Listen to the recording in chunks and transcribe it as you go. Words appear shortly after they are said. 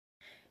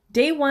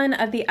Day one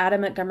of the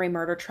Adam Montgomery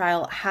murder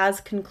trial has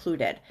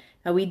concluded.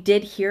 Now, we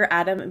did hear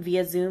Adam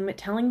via Zoom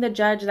telling the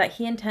judge that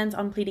he intends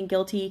on pleading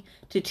guilty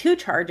to two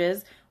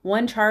charges,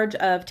 one charge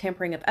of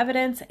tampering of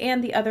evidence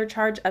and the other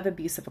charge of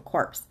abuse of a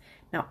corpse.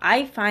 Now,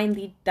 I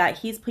find that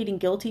he's pleading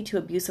guilty to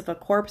abuse of a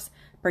corpse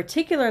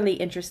particularly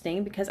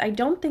interesting because I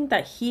don't think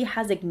that he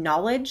has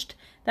acknowledged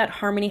that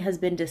Harmony has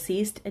been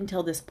deceased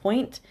until this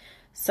point.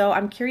 So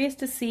I'm curious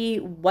to see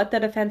what the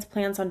defense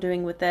plans on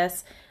doing with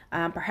this.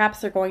 Perhaps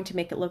they're going to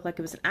make it look like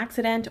it was an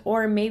accident,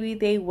 or maybe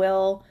they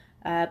will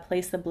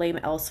place the blame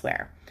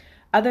elsewhere.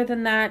 Other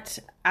than that,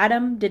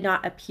 Adam did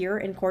not appear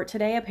in court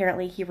today.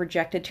 Apparently, he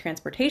rejected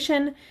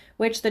transportation,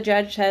 which the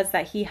judge says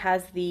that he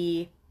has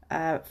the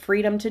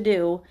freedom to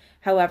do.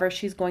 However,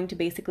 she's going to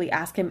basically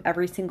ask him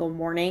every single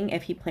morning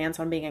if he plans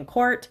on being in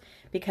court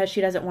because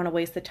she doesn't want to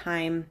waste the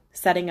time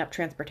setting up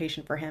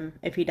transportation for him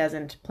if he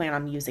doesn't plan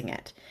on using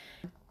it.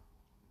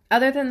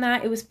 Other than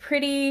that, it was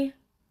pretty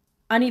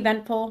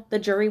uneventful. The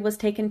jury was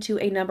taken to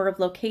a number of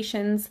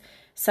locations,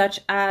 such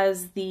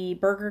as the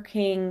Burger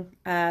King,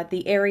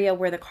 the area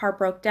where the car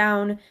broke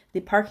down,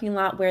 the parking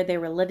lot where they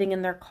were living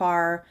in their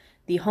car,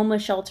 the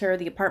homeless shelter,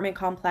 the apartment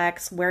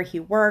complex where he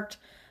worked,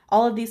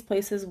 all of these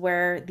places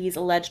where these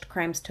alleged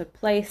crimes took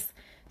place.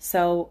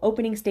 So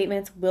opening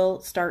statements will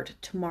start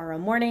tomorrow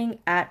morning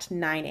at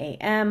 9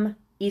 a.m.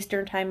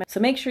 Eastern Time. So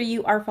make sure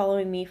you are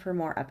following me for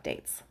more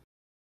updates.